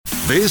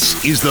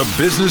This is the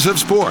business of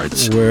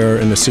sports. We're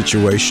in a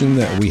situation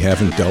that we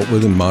haven't dealt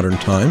with in modern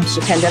times.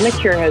 The pandemic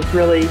here has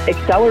really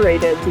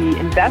accelerated the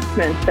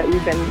investments that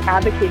we've been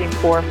advocating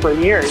for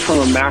years. From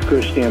a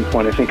macro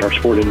standpoint, I think our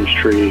sport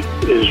industry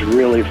is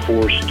really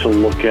forced to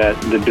look at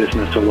the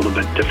business a little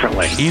bit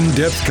differently.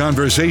 In-depth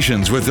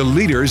conversations with the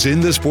leaders in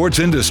the sports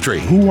industry.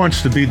 Who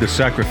wants to be the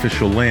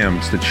sacrificial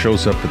lambs that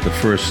shows up at the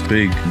first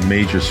big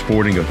major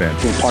sporting event?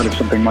 We're part of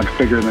something much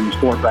bigger than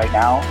sport right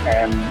now,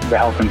 and the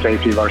health and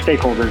safety of our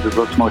stakeholders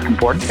is what's most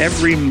important.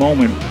 Every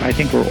moment, I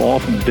think we're all,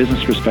 from a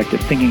business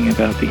perspective, thinking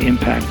about the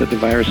impact that the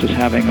virus is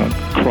having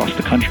across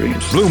the country.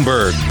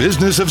 Bloomberg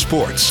Business of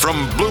Sports from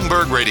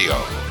Bloomberg Radio.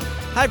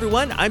 Hi,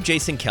 everyone. I'm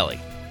Jason Kelly.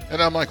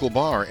 And I'm Michael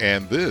Barr,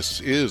 and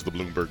this is the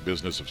Bloomberg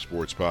Business of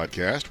Sports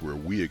podcast, where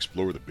we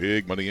explore the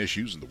big money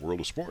issues in the world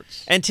of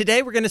sports. And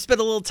today we're going to spend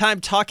a little time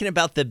talking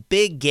about the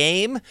big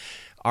game.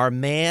 Our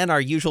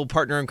usual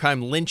partner in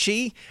crime,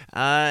 Lynchy,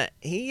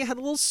 he had a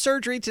little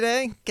surgery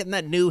today, getting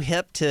that new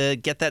hip to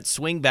get that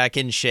swing back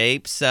in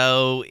shape.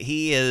 So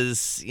he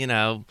is,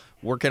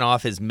 working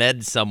off his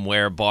meds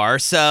somewhere, Barr.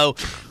 So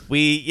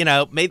we,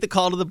 made the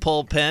call to the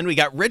bullpen. We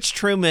got Rich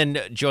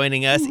Trueman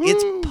joining us. Woo-hoo.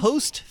 It's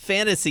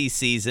post-fantasy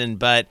season,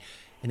 but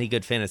any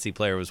good fantasy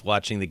player was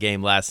watching the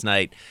game last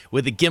night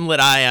with a gimlet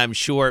eye, I'm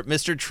sure.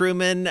 Mr.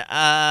 Trueman,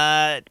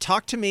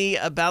 talk to me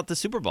about the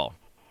Super Bowl.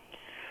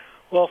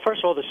 Well, first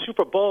of all, the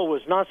Super Bowl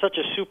was not such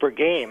a super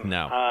game.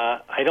 No.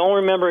 I don't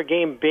remember a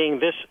game being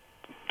this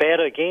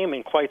bad a game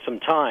in quite some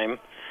time.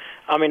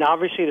 I mean,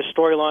 obviously the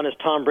storyline is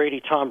Tom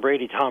Brady,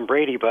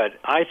 but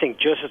I think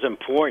just as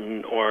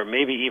important, or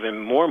maybe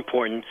even more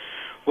important,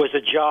 was the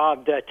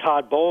job that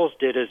Todd Bowles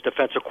did as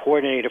defensive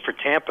coordinator for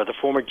Tampa, the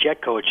former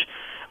Jet coach.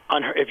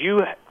 If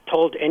you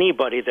told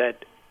anybody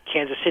that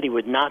Kansas City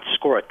would not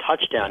score a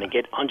touchdown and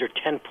get under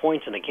 10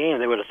 points in a game,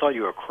 they would have thought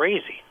you were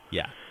crazy.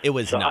 Yeah, it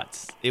was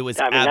nuts. It was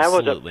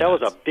absolutely that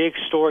was a big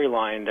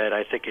storyline that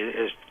I think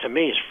is to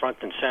me is front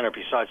and center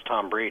besides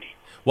Tom Brady.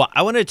 Well,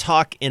 I want to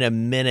talk in a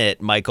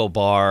minute, Michael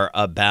Barr,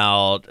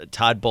 about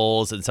Todd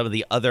Bowles and some of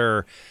the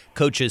other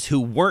coaches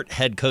who weren't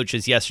head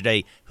coaches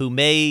yesterday who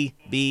may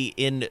be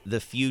in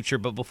the future.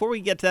 But before we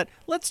get to that,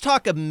 let's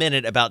talk a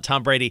minute about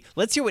Tom Brady.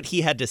 Let's hear what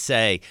he had to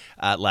say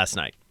last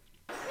night.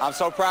 I'm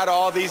so proud of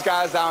all these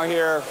guys down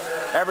here.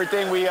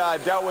 Everything we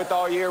dealt with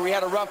all year. We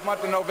had a rough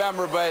month in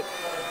November, but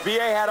BA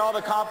had all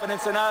the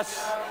confidence in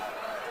us.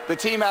 The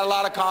team had a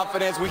lot of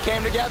confidence. We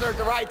came together at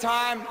the right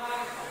time.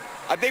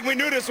 I think we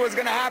knew this was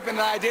going to happen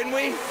tonight, didn't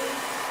we?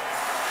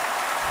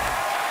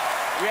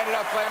 We ended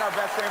up playing our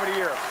best game of the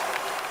year.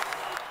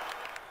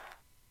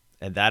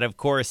 And that, of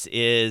course,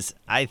 is,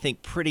 I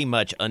think, pretty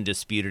much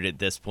undisputed at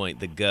this point,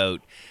 the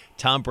GOAT.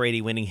 Tom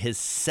Brady winning his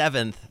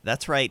seventh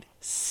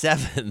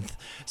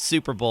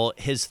Super Bowl,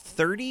 his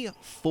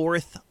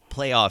 34th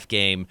playoff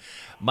game,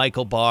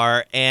 Michael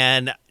Barr.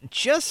 And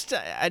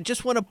I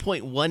just want to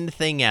point one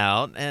thing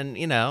out, and,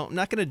 I'm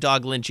not going to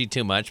dog Lynchy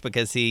too much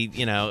because he,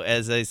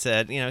 as I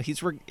said,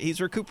 he's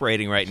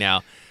recuperating right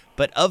now.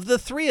 But of the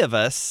three of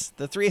us,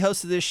 the three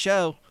hosts of this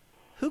show,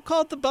 who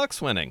called the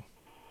Bucs winning?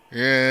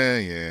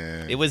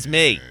 Yeah. It was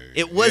me.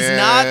 It was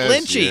not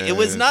Lynchy. It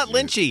was not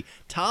Lynchy.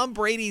 Tom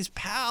Brady's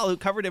pal who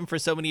covered him for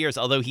so many years,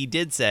 although he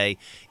did say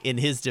in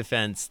his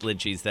defense,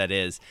 Lynchy's that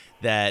is,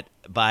 that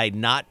by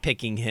not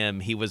picking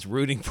him, he was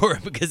rooting for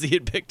him because he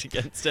had picked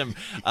against him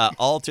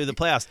all through the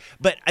playoffs.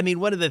 But, I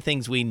mean, one of the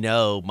things we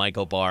know,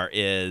 Michael Barr,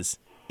 is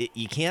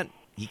you can't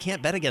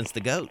bet against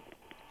the GOAT.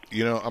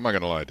 I'm not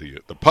going to lie to you.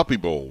 The Puppy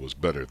Bowl was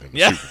better than the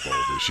Super Bowl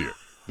this year.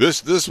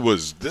 This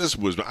was.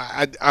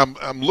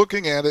 I'm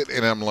looking at it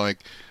and I'm like,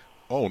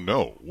 oh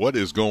no, what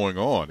is going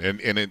on?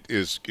 And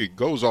it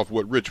goes off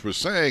what Rich was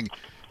saying.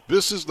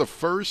 This is the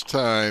first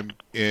time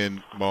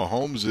in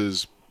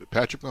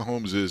Patrick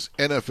Mahomes'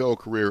 NFL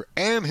career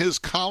and his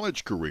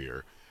college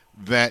career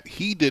that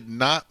he did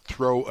not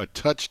throw a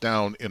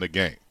touchdown in a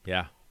game.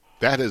 Yeah,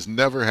 that has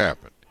never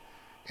happened,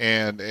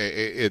 and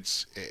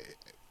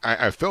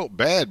I felt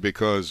bad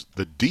because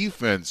the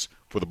defense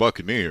for the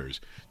Buccaneers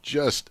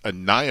just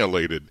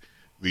annihilated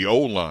the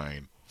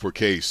O-line for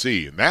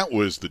KC, and that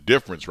was the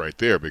difference right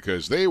there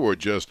because they were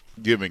just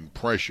giving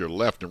pressure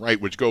left and right,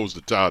 which goes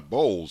to Todd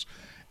Bowles,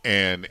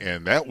 and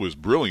that was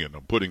brilliant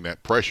of putting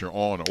that pressure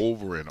on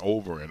over and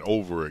over and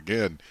over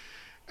again.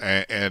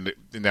 And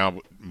now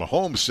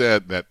Mahomes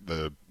said that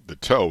the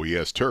toe, he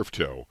has turf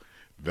toe,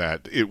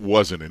 that it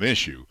wasn't an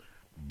issue,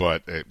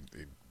 but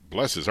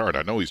bless his heart,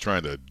 I know he's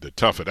trying to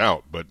tough it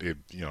out, but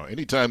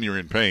anytime you're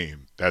in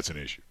pain, that's an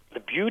issue. The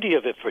beauty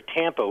of it for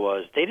Tampa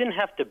was they didn't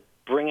have to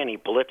bring any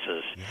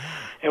blitzes. Yeah.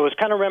 It was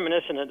kind of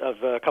reminiscent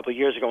of a couple of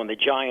years ago when the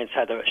Giants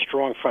had a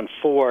strong front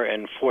four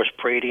and forced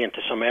Brady into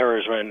some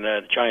errors when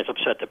the Giants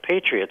upset the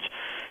Patriots.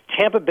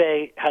 Tampa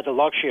Bay had the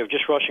luxury of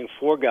just rushing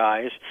four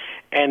guys,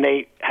 and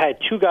they had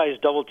two guys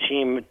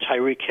double-team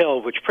Tyreek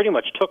Hill, which pretty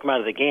much took him out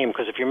of the game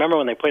because if you remember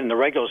when they played in the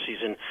regular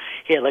season,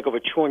 he had like over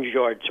 200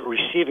 yards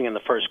receiving in the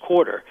first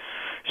quarter.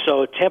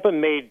 So Tampa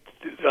made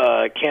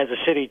Kansas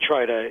City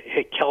try to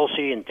hit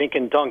Kelsey and dink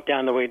and dunk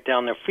down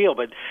their field,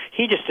 but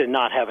he just did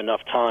not have enough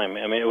tough time.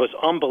 I mean, it was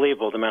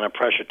unbelievable the amount of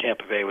pressure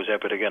Tampa Bay was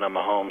able to get on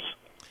Mahomes.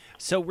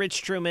 So,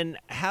 Rich Trueman,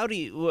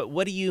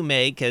 what do you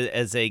make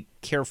as a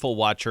careful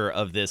watcher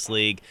of this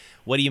league?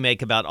 What do you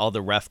make about all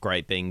the ref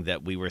griping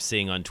that we were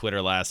seeing on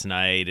Twitter last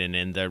night and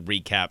in the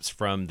recaps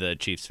from the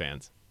Chiefs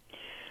fans?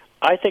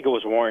 I think it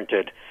was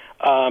warranted.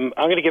 I'm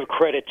going to give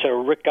credit to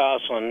Rick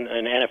Goslin,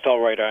 an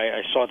NFL writer.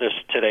 I saw this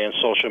today on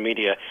social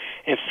media.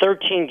 In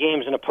 13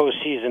 games in the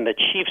postseason, the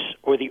Chiefs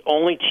were the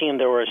only team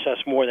that were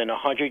assessed more than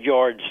 100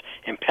 yards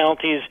in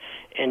penalties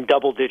and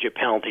double-digit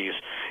penalties.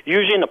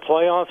 Usually in the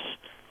playoffs,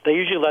 they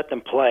usually let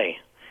them play.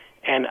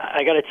 And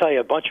I got to tell you,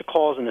 a bunch of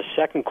calls in the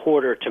second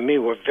quarter, to me,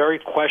 were very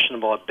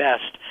questionable at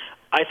best.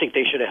 I think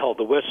they should have held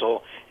the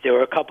whistle. There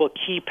were a couple of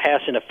key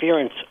pass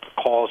interference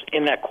calls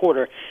in that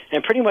quarter,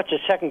 and pretty much the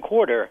second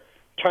quarter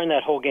turned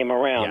that whole game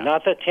around. Yeah.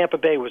 Not that Tampa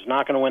Bay was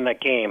not going to win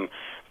that game,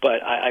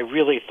 but I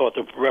really thought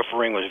the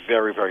refereeing was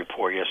very, very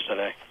poor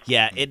yesterday.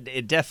 Yeah,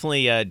 it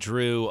definitely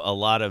drew a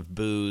lot of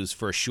boos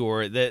for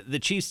sure. The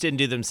Chiefs didn't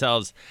do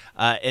themselves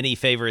any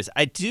favors.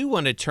 I do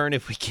want to turn,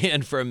 if we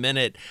can, for a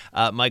minute,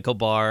 Michael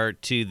Barr,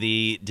 to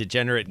the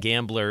degenerate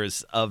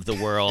gamblers of the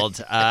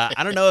world.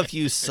 I don't know if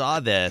you saw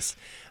this.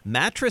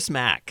 Mattress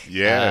Mac.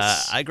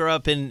 Yes. I grew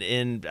up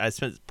I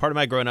spent part of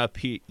my growing up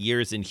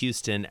years in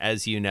Houston,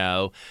 as you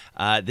know.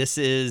 This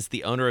is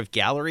the owner of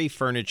Gallery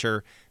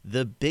Furniture,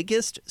 the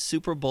biggest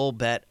Super Bowl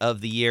bet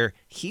of the year.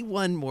 He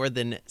won more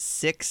than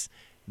 $6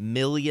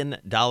 million.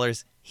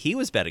 He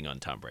was betting on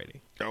Tom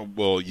Brady. Oh,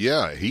 well,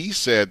 yeah. He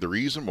said the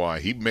reason why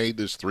he made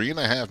this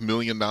 $3.5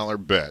 million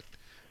bet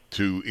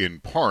in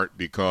part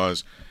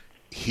because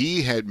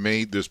he had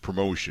made this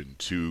promotion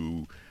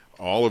to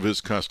all of his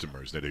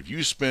customers that if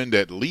you spend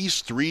at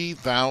least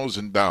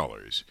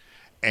 $3,000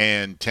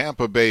 and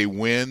Tampa Bay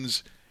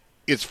wins,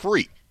 it's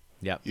free.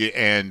 Yep.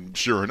 And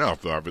sure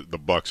enough, the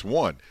Bucks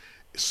won.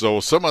 So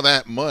some of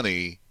that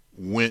money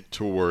went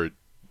toward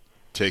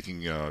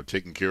taking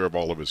care of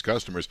all of his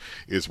customers.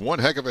 It's one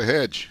heck of a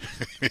hedge.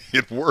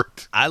 It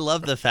worked. I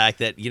love the fact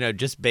that,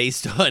 just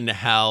based on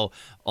how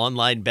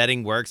online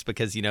betting works,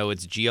 because,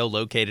 it's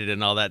geolocated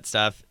and all that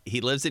stuff. He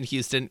lives in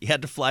Houston. He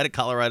had to fly to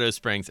Colorado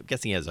Springs. I'm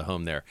guessing he has a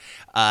home there.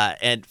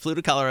 And flew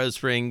to Colorado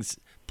Springs,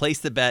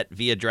 placed the bet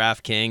via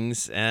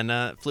DraftKings,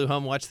 and flew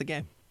home and watched the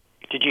game.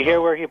 Did you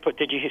hear where he put?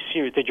 Did you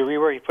read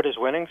where he put his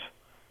winnings?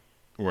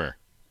 Where?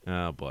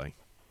 Oh boy.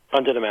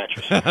 Under the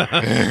mattress.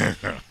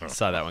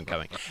 Saw that one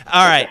coming.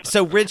 All right.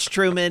 So, Rich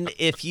Trueman,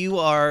 if you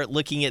are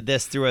looking at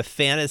this through a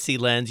fantasy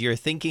lens, you're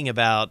thinking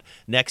about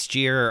next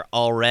year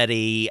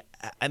already.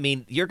 I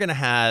mean, you're going to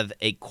have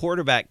a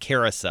quarterback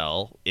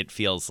carousel, it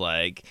feels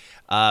like,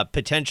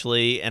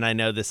 potentially, and I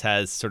know this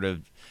has sort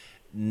of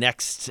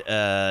next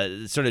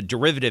sort of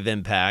derivative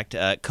impact,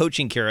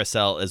 coaching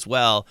carousel as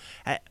well.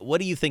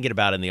 What are you thinking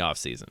about in the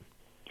offseason?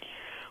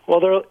 Well,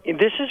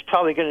 this is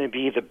probably going to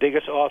be the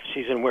biggest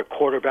offseason where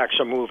quarterbacks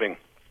are moving.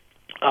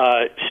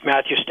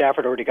 Matthew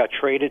Stafford already got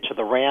traded to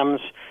the Rams.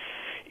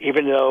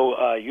 Even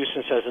though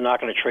Houston says they're not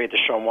going to trade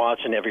Deshaun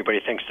Watson, everybody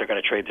thinks they're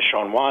going to trade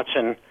Deshaun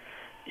Watson.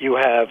 You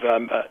have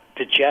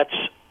the Jets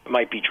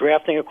might be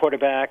drafting a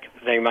quarterback.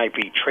 They might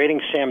be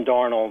trading Sam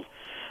Darnold.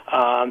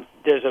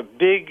 There's a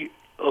big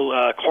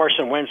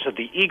Carson Wentz of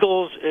the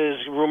Eagles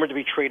is rumored to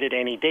be traded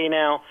any day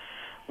now.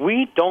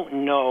 We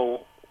don't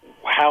know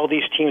how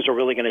these teams are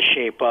really going to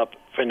shape up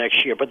for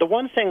next year. But the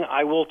one thing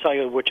I will tell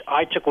you, which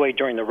I took away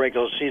during the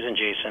regular season,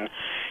 Jason,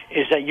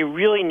 is that you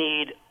really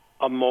need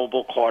a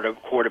mobile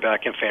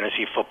quarterback in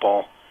fantasy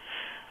football.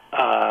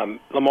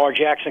 Lamar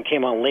Jackson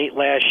came on late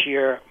last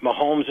year.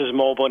 Mahomes is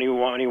mobile and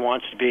he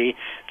wants to be.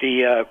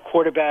 The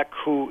quarterback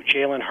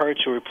Jalen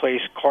Hurts, who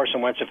replaced Carson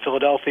Wentz in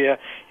Philadelphia,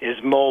 is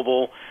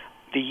mobile.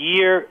 The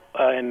year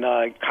in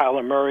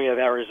Kyler Murray of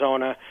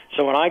Arizona.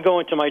 So when I go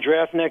into my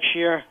draft next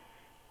year,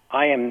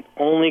 I am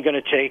only going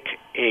to take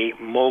a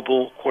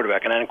mobile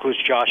quarterback, and that includes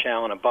Josh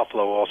Allen of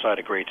Buffalo, who also had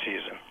a great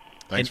season.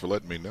 Thanks for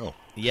letting me know.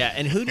 Yeah,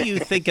 and who do you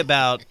think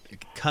about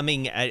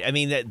coming? I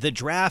mean, the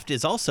draft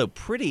is also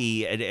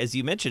pretty, as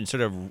you mentioned,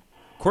 sort of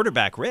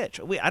quarterback rich.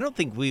 I don't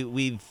think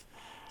we've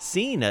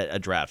seen a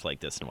draft like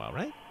this in a while,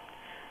 right?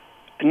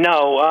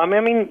 No, I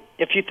mean,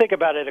 if you think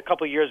about it, a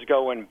couple of years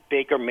ago when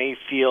Baker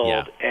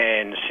Mayfield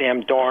and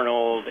Sam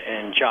Darnold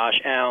and Josh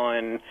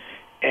Allen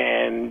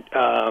and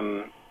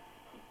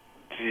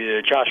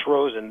Josh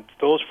Rosen,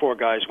 those four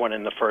guys went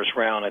in the first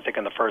round, I think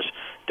in the first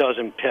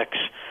dozen picks.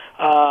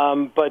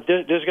 But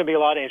there's going to be a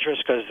lot of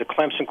interest because the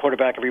Clemson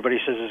quarterback, everybody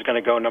says, is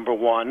going to go number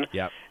one.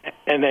 Yep.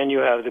 And then you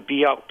have the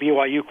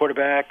BYU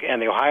quarterback and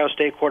the Ohio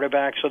State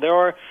quarterback. So there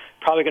are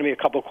probably going to be a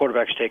couple of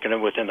quarterbacks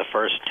taken within the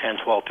first 10,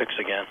 12 picks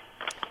again.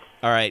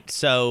 All right.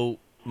 So,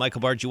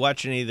 Michael Barr, did you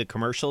watch any of the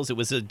commercials? It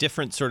was a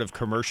different sort of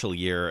commercial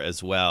year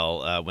as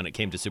well when it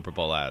came to Super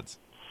Bowl ads.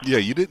 Yeah,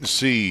 you didn't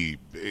see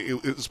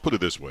let's put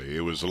it this way.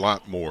 It was a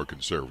lot more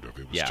conservative.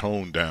 It was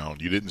toned down.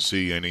 You didn't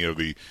see any of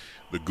the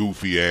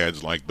goofy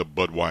ads like the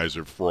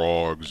Budweiser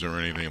frogs or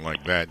anything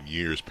like that in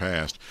years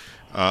past.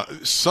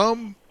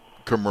 Some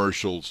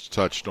commercials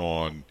touched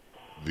on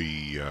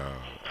the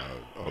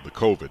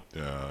COVID,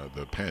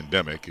 the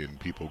pandemic, and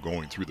people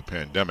going through the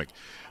pandemic.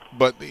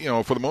 But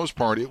for the most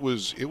part, it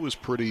was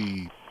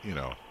pretty.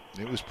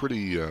 It was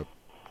pretty.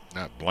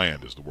 Not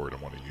bland is the word I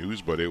want to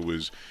use, but it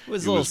was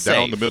down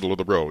safe. the middle of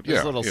the road. It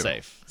was a little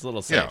safe. It's a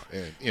little safe.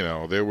 Yeah,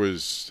 and, there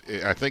was.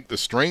 I think the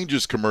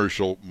strangest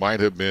commercial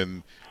might have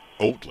been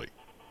Oatly,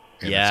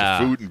 and it's a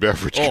food and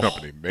beverage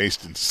company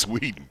based in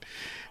Sweden.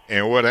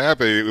 And what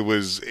happened?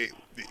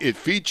 It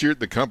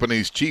featured the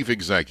company's chief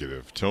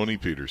executive, Tony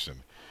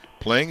Peterson,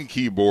 playing a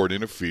keyboard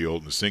in a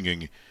field and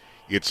singing,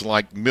 "It's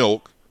like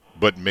milk,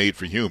 but made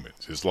for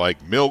humans. It's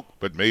like milk,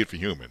 but made for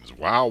humans.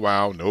 Wow,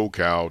 wow, no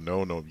cow,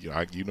 no.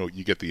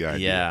 You get the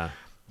idea." Yeah.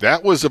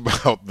 That was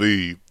about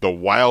the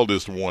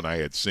wildest one I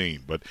had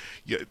seen. But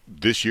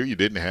this year you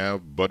didn't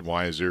have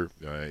Budweiser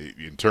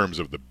in terms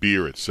of the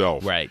beer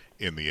itself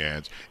in the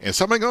ads. And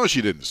something else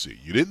you didn't see.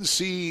 You didn't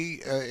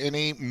see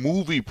any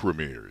movie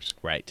premieres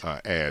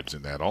ads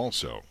in that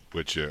also,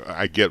 which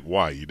I get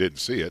why you didn't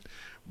see it.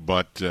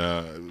 But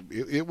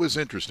it was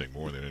interesting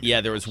more than anything.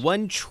 Yeah, there was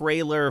one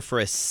trailer for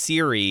a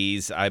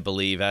series, I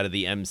believe, out of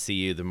the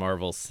MCU, the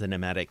Marvel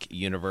Cinematic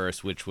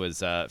Universe, which was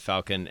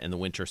Falcon and the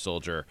Winter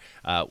Soldier,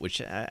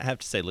 which I have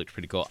to say looked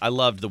pretty cool. I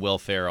loved the Will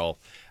Ferrell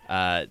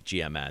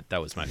GM ad.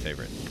 That was my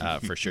favorite,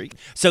 for sure.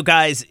 So,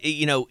 guys,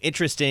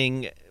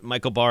 interesting.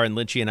 Michael Barr and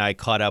Lynchy and I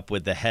caught up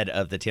with the head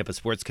of the Tampa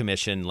Sports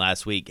Commission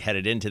last week,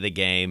 headed into the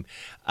game.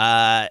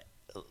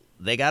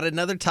 They got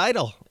another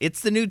title.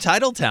 It's the new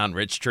title town,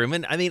 Rich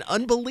Trueman. I mean,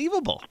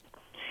 unbelievable.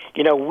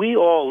 We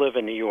all live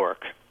in New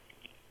York,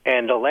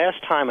 and the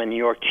last time a New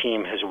York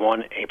team has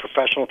won a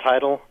professional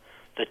title,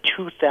 the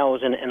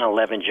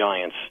 2011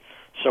 Giants.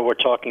 So we're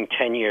talking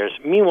 10 years.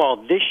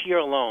 Meanwhile, this year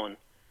alone,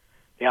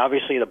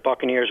 obviously the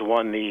Buccaneers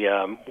won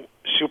the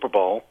Super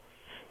Bowl,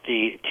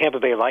 the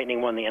Tampa Bay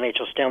Lightning won the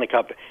NHL Stanley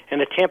Cup,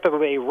 and the Tampa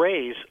Bay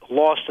Rays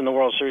lost in the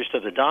World Series to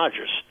the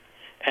Dodgers.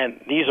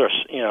 And these are,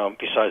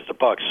 besides the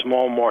Bucs,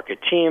 small market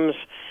teams,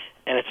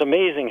 and it's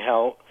amazing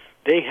how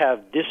they have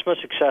this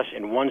much success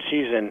in one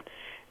season.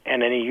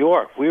 And in New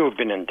York, we have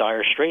been in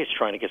dire straits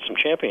trying to get some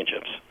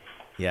championships.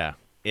 Yeah,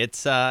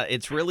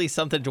 it's really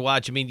something to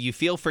watch. I mean, you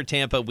feel for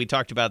Tampa. We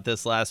talked about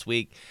this last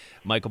week,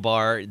 Michael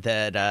Barr,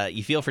 that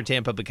you feel for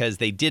Tampa because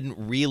they didn't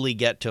really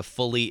get to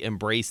fully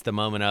embrace the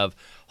moment of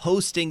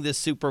hosting the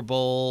Super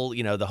Bowl,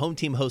 the home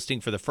team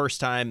hosting for the first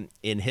time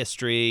in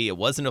history. It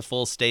wasn't a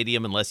full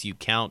stadium unless you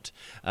count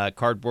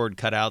cardboard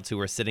cutouts who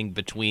were sitting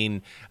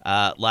between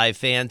live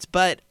fans.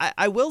 But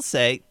I will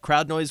say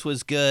crowd noise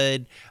was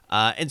good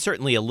and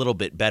certainly a little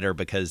bit better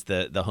because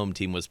the home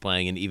team was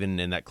playing. And even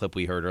in that clip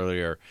we heard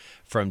earlier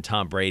from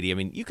Tom Brady, I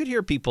mean, you could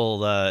hear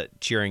people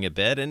cheering a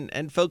bit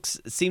and folks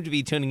seem to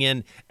be tuning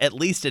in at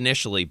least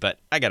initially. But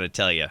I got to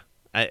tell you,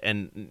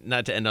 and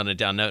not to end on a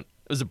down note,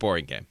 it was a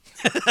boring game.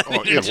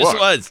 It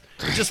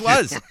just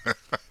was.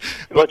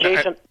 Well,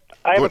 Jason,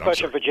 I have a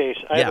question for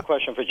Jason. I have a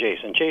question for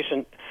Jason.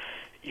 Jason,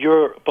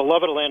 your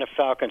beloved Atlanta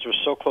Falcons were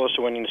so close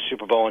to winning the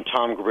Super Bowl, and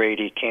Tom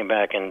Brady came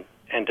back and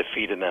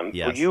defeated them.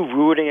 Yes. Were you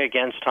rooting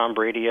against Tom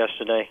Brady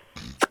yesterday?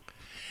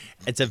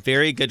 It's a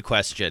very good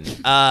question.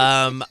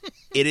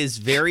 It is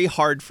very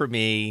hard for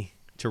me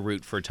to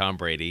root for Tom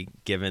Brady,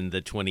 given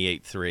the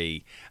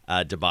 28-3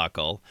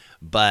 debacle,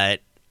 but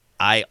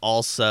I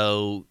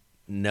also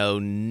know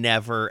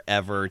never,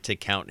 ever to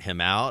count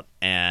him out.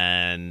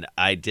 And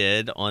I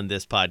did on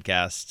this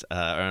podcast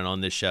and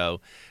on this show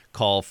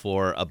call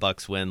for a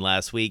Bucs win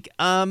last week.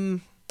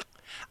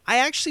 I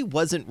actually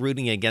wasn't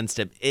rooting against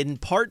him, in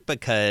part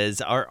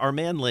because our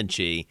man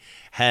Lynchy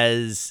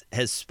has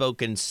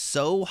spoken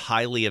so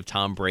highly of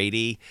Tom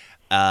Brady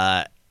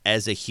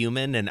as a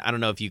human. And I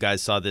don't know if you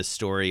guys saw this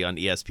story on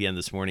ESPN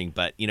this morning,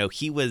 but,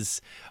 he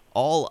was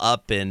all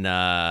up in,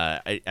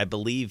 I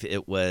believe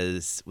it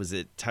was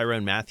it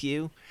Tyrann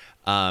Mathieu?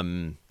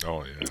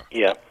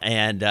 Yeah.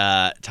 And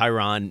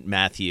Tyrann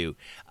Mathieu.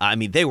 I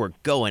mean, they were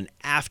going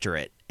after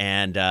it.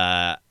 And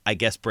I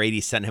guess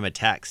Brady sent him a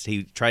text.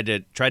 He tried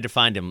to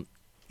find him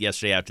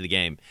yesterday after the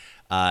game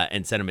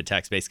and sent him a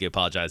text basically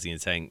apologizing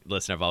and saying,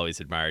 listen, I've always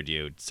admired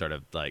you, sort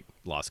of like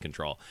lost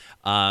control.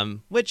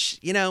 Which,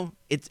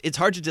 it's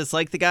hard to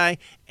dislike the guy.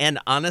 And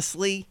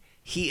honestly,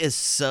 he is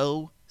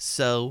so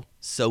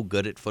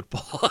good at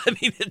football. I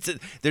mean,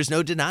 there's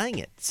no denying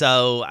it.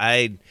 So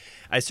I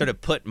sort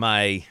of put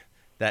my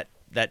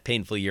that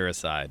painful year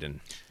aside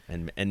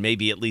and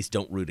maybe at least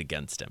don't root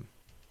against him.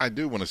 I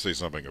do want to say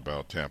something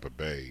about Tampa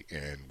Bay,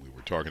 and we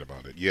were talking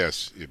about it.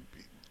 Yes,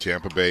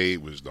 Tampa Bay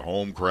was the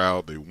home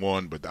crowd. They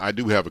won, but I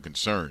do have a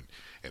concern,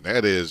 and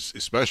that is,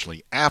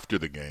 especially after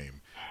the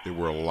game, there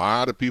were a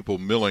lot of people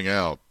milling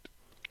out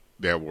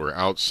that were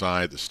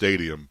outside the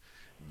stadium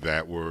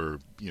that were,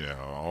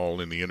 all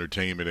in the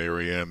entertainment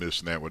area and this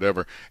and that,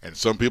 whatever. And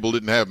some people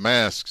didn't have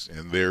masks,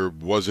 and there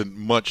wasn't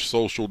much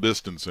social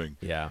distancing.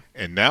 Yeah.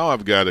 And now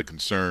I've got a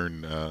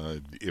concern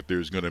if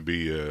there's going to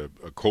be a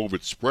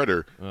COVID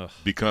spreader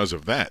because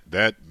of that.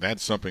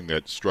 That's something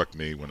that struck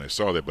me when I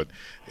saw that. But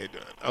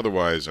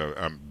otherwise,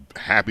 I'm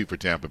happy for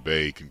Tampa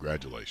Bay.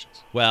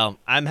 Congratulations. Well,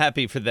 I'm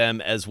happy for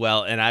them as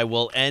well. And I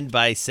will end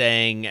by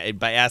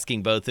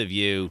asking both of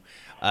you,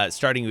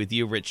 starting with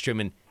you, Rich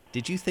Trueman,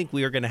 did you think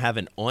we were going to have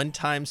an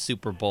on-time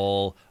Super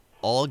Bowl,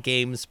 all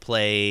games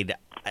played?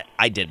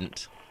 I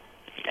didn't.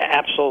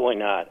 Absolutely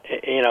not.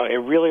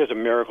 It really is a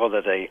miracle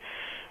that they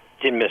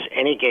didn't miss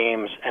any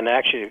games. And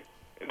actually,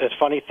 the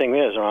funny thing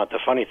is, or not the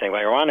funny thing, but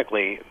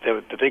ironically,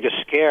 the biggest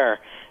scare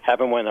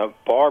happened when a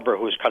barber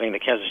who was cutting the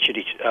Kansas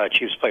City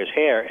Chiefs player's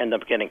hair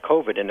ended up getting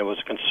COVID, and there was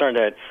a concern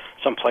that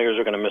some players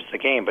were going to miss the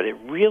game. But it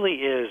really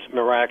is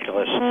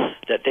miraculous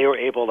that they were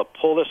able to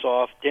pull this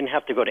off, didn't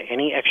have to go to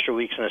any extra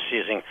weeks in the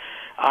season.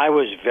 I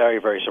was very,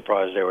 very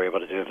surprised they were able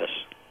to do this.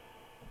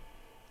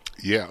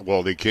 Yeah,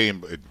 well, they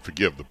came,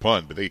 forgive the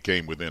pun, but they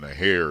came within a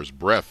hair's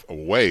breadth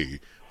away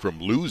from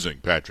losing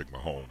Patrick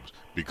Mahomes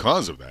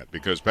because of that,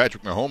 because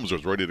Patrick Mahomes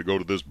was ready to go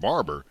to this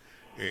barber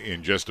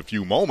in just a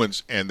few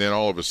moments, and then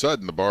all of a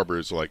sudden the barber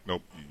is like,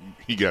 nope,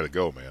 you got to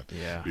go, man,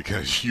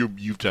 because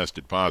you've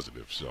tested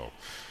positive. So,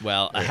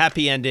 well, a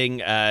happy ending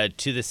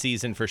to the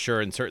season for sure,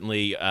 and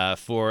certainly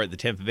for the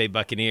Tampa Bay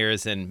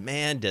Buccaneers, and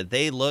man, did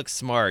they look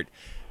smart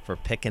for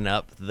picking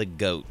up the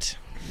GOAT.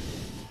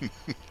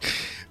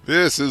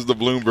 This is the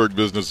Bloomberg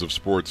Business of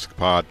Sports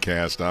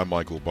podcast. I'm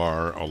Michael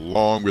Barr,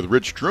 along with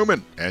Rich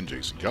Trueman and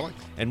Jason Kelly.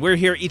 And we're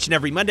here each and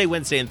every Monday,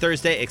 Wednesday, and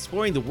Thursday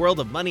exploring the world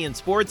of money and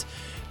sports.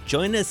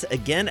 Join us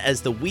again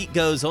as the week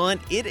goes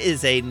on. It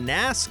is a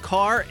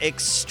NASCAR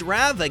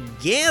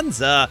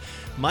extravaganza.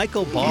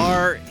 Michael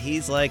Barr,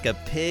 he's like a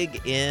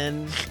pig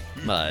in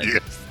mud.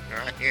 Yes,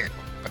 I am.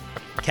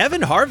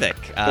 Kevin Harvick,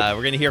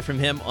 we're going to hear from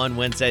him on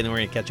Wednesday, and then we're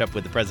going to catch up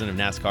with the president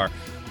of NASCAR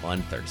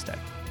on Thursday.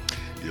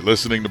 You're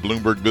listening to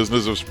Bloomberg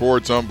Business of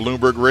Sports on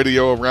Bloomberg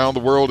Radio around the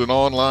world and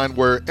online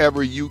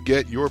wherever you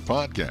get your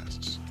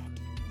podcasts.